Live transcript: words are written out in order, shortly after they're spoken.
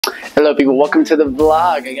up, people? Welcome to the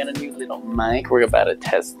vlog. I got a new little mic. We're about to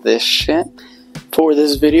test this shit for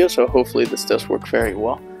this video, so hopefully this does work very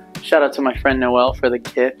well. Shout out to my friend Noel for the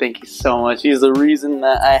kit. Thank you so much. He's the reason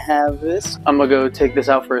that I have this. I'm gonna go take this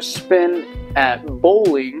out for a spin at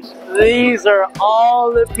bowling. These are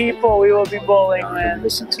all the people we will be bowling with.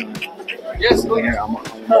 Listen to him. Yes, Here, I'm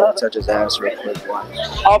gonna touch his ass real quick.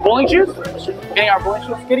 Our bowling shoes? Getting our bowling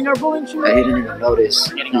shoes? Getting our bowling shoes? He didn't even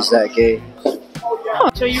notice. He's that gay.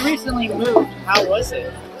 So you recently moved. How was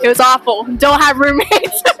it? It was awful. Don't have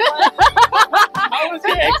roommates. How was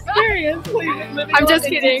your experience living I'm just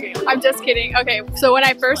kidding. I'm just kidding. Okay, so when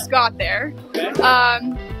I first got there, I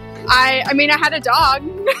mean I had a dog.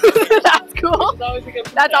 That's cool.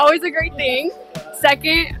 That's always a great thing.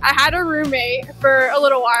 Second, I had a roommate for a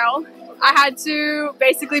little while. I had to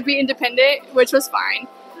basically be independent, which was fine.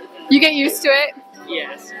 You get used to it.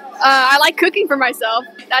 Yes. I like cooking for myself.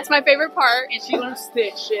 That's my favorite part. And she learned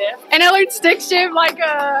stick shift. And I learned stick shift like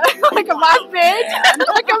a like a boss bitch,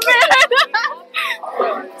 like a man.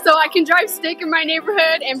 So I can drive stick in my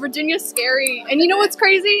neighborhood, and Virginia's scary. And you know what's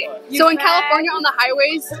crazy? So in California on the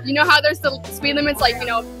highways, you know how there's the speed limits like,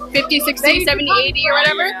 50, 60, 70, 80 or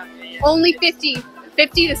whatever? Only 50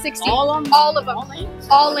 to 60. All of them.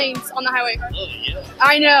 All lanes on the highway.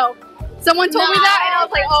 I know. Someone told me that, and I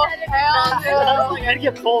was like, oh, hell no. I'd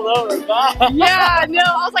get pulled over. Yeah, no.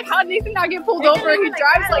 I was like, how did Nathan not get pulled over? He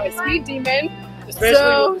drives like a speed demon.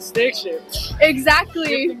 Especially with the stick shift.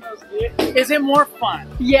 Exactly. Is it more fun?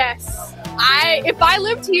 Yes. If I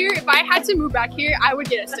lived here, if I had to move back here, I would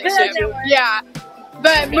get a stick shift. Yeah.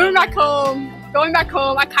 But moving back home, going back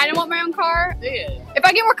home, I kind of want my own car. If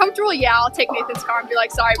I get more comfortable, yeah, I'll take Nathan's car and be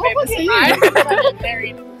like, sorry, babe, this is mine.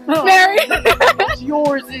 Married. Married.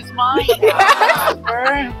 Yours is mine.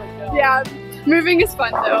 Yeah, moving is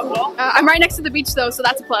fun though. I'm right next to the beach though, so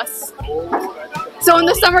that's a plus. So in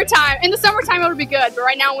the summertime it'll be good, but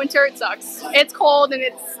right now winter it sucks. It's cold and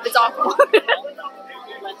it's awful.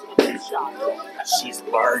 She's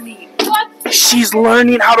learning. She's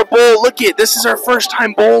learning how to bowl. Look it. This is her first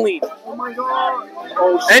time bowling. Oh my god.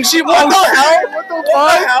 And she what the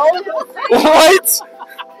hell? What?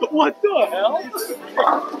 What the hell?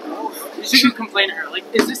 You should complain to her. Like,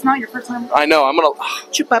 is this not your first time? I know. I'm gonna.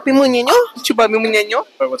 Chupapi muñeño. Chupapi muñeño.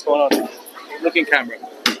 Wait, what's going on? Look in camera.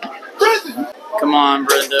 Come on,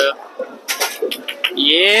 Brenda.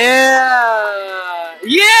 Yeah!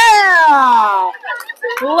 Yeah!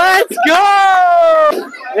 Let's go!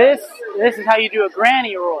 This is how you do a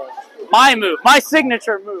granny roll. My move, my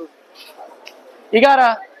signature move. You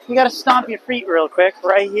gotta stomp your feet real quick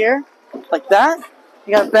right here, like that.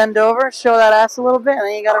 You gotta bend over, show that ass a little bit, and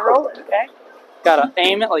then you gotta roll it. Okay? Gotta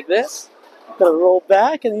aim it like this. Gotta roll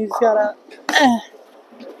back, and then you just gotta.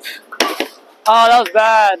 Oh, that was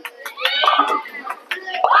bad.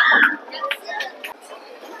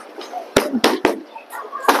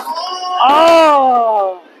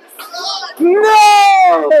 Oh!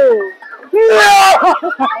 No! No!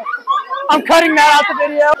 I'm cutting that out the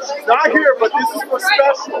video. It's not here, but this is for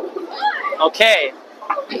special. Okay.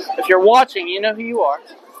 If you're watching, you know who you are.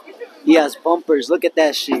 He has bumpers. Look at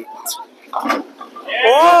that shit.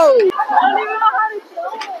 Whoa!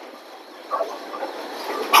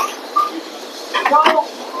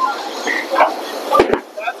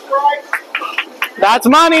 That's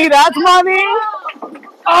money. That's money.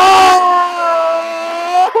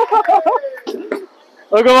 Oh!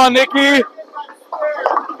 Look on, Nikki.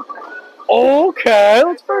 Okay,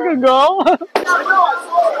 let's freaking go.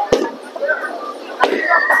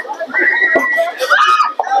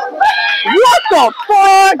 What the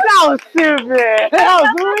fuck? That was stupid. That was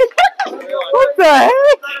weird. What the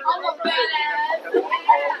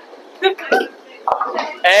heck?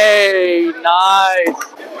 Hey, nice.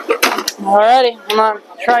 Alrighty, I'm gonna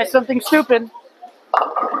try something stupid.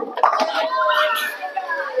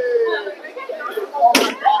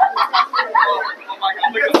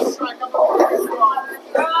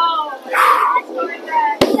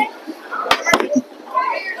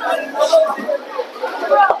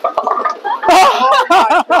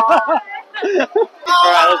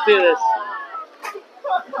 Alright, let's do this.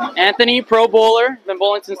 Anthony, pro bowler, been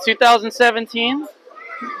bowling since 2017.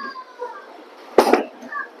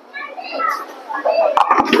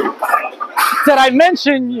 Did I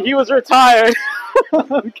mention he was retired?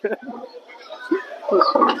 Okay.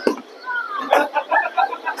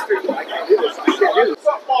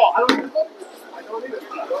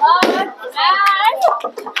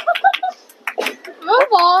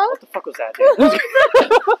 Move on. What the fuck was that, dude?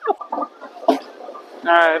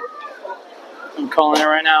 Alright. I'm calling it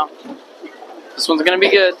right now. This one's gonna be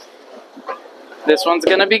good. This one's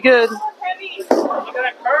gonna be good. You're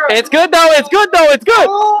gonna hurt It's good though. It's good though. It's good.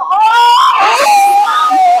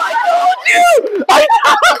 I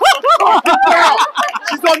told you.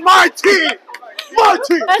 She's on my team. My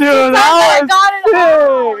team. Dude, that was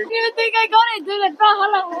sick. You think I got it, dude? I felt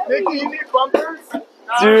hella heavy. Nikki, you need bumpers?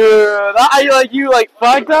 Dude, you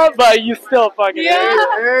fucked up, but you still fucking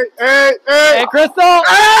Yeah. Hey. Hey, Crystal.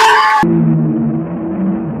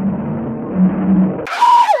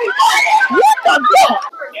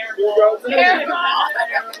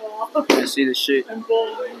 I see the shit.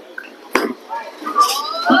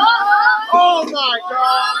 Oh my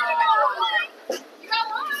god.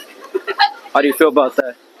 How do you feel about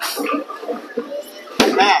that?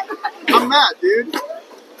 I'm mad, dude.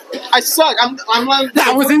 I suck. I'm like.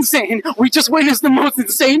 That was insane. We just witnessed the most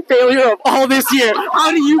insane failure of all this year.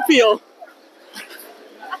 How do you feel?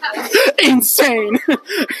 Insane.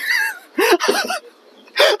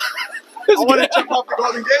 I want to jump off the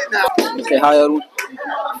Golden Gate now. Say hi, Edwin.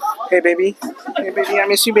 Hey, baby. Hey, baby. I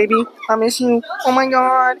miss you, baby. I miss you. Oh my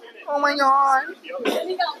god. Oh my god.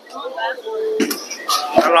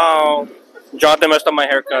 Hello. Jonathan messed up my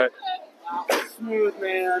haircut. Smooth,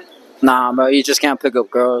 man. Nah, bro. You just can't pick up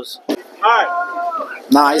girls. Alright.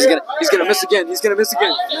 Nah, he's gonna miss again. He's gonna miss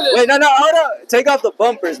again. Wait, no, hold up. Take off the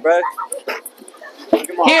bumpers, bro.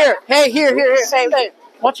 Here. Hey. Hey.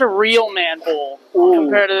 What's a real man bowl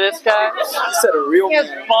compared to this guy? He said a real He has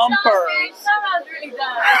man. bumpers.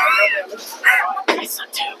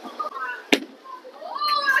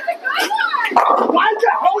 Why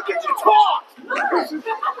the hell did you talk?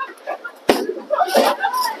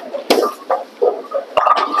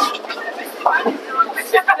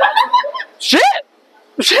 Shit.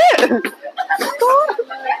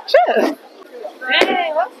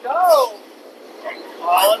 Hey, let's go.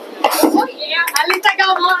 Oh yeah, at least I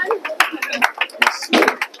got one.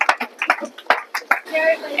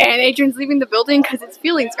 And Adrian's leaving the building because his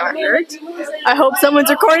feelings got hurt. I hope someone's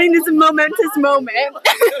recording this momentous moment.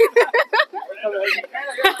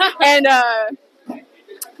 And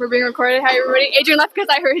we're being recorded. Hi everybody. Adrian left because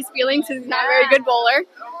I hurt his feelings because he's not a very good bowler.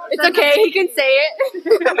 It's okay, he can say it.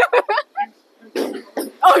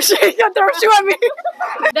 Oh shit, you got to throw a shoe at me.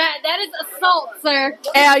 That is assault, sir.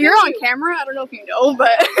 Yeah, you're on camera. I don't know if you know,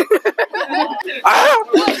 but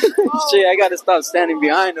Shit, I gotta stop standing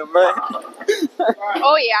behind him, bro.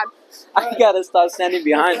 oh yeah. I gotta stop standing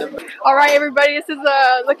behind him. All right, everybody. This is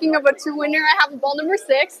looking of a true winner. I have ball number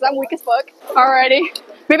 6. I'm weak as fuck. Alrighty.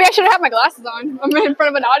 Maybe I should have my glasses on. I'm in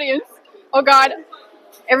front of an audience. Oh God.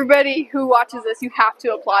 Everybody who watches this, you have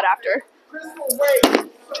to applaud after.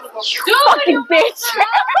 You fucking bitch.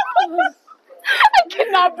 I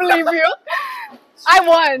cannot believe you. I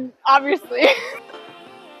won, obviously.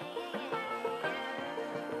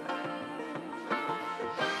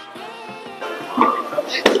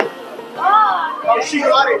 Oh, she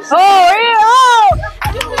got it. Oh, yeah. Oh.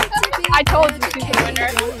 I told you she's the winner.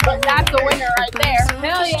 That's the winner right there.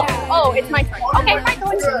 Hell yeah. Oh, it's my turn. Okay, fine,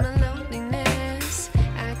 go into it.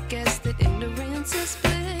 I guess that ignorance is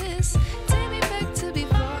bliss. Take me back to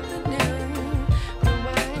before the new.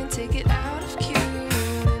 Rewind, take it out of cue.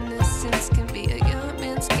 Innocence can be a young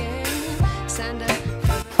man's game. Signed up.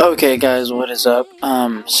 Okay guys, what is up?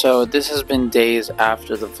 So this has been days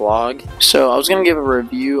after the vlog. So I was gonna give a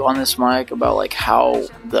review on this mic about like how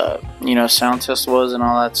the, sound test was and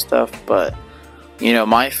all that stuff, but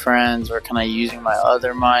my friends were kind of using my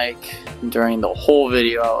other mic during the whole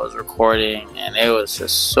video I was recording, and it was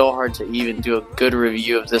just so hard to even do a good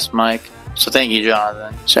review of this mic. So thank you,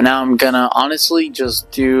 Jonathan. So now I'm gonna honestly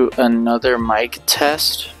just do another mic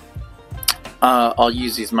test. I'll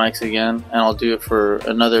use these mics again, and I'll do it for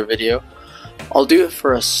another video. I'll do it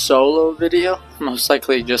for a solo video, most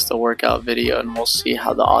likely just a workout video, and we'll see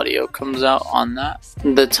how the audio comes out on that.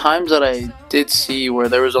 The times that I did see where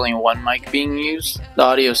there was only one mic being used, the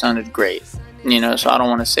audio sounded great, so I don't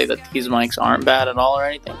want to say that these mics aren't bad at all or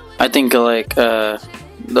anything. I think the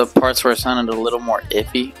parts where it sounded a little more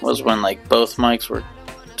iffy was when both mics were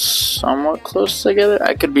somewhat close together.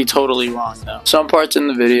 I could be totally wrong though. Some parts in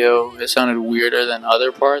the video it sounded weirder than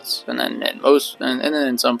other parts, and then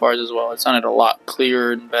in some parts as well it sounded a lot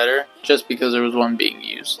clearer and better just because there was one being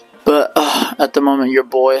used. But at the moment your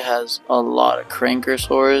boy has a lot of cranker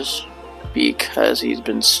sores because he's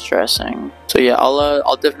been stressing. So yeah,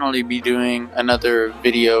 I'll definitely be doing another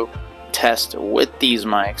video test with these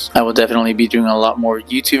mics. I will definitely be doing a lot more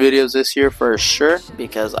YouTube videos this year for sure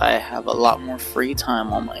because I have a lot more free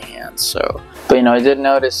time on my hands. So, but I did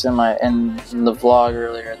notice in the vlog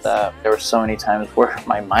earlier that there were so many times where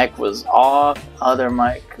my mic was off, other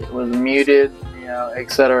mic was muted,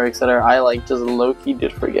 etc., etc. I just low-key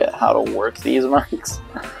did forget how to work these mics.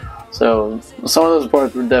 So some of those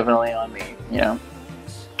parts were definitely on me, you know.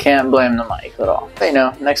 Can't blame the mic at all. But, you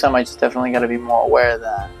know, next time I just definitely got to be more aware of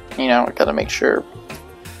that. You know, I got to make sure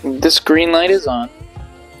this green light is on.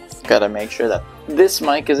 Got to make sure that this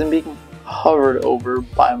mic isn't being hovered over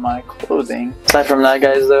by my clothing. Aside from that,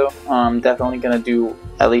 guys, though, I'm definitely going to do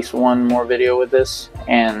at least one more video with this.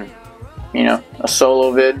 And, you know, a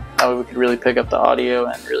solo vid. That way we could really pick up the audio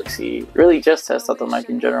and really just test out the mic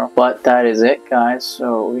in general. But that is it, guys.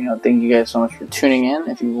 So, you know, thank you guys so much for tuning in.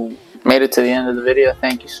 If you made it to the end of the video,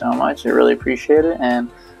 thank you so much. I really appreciate it. And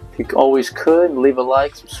if you always could, leave a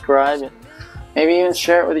like, subscribe, and maybe even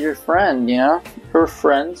share it with your friend, you know, your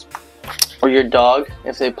friends, or your dog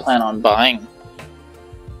if they plan on buying.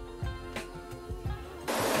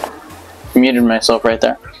 Muted myself right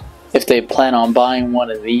there. If they plan on buying one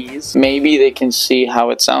of these, maybe they can see how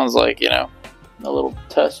it sounds like, you know, a little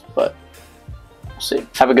test, but we'll see.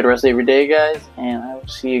 Have a good rest of your day, guys, and I will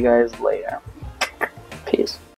see you guys later.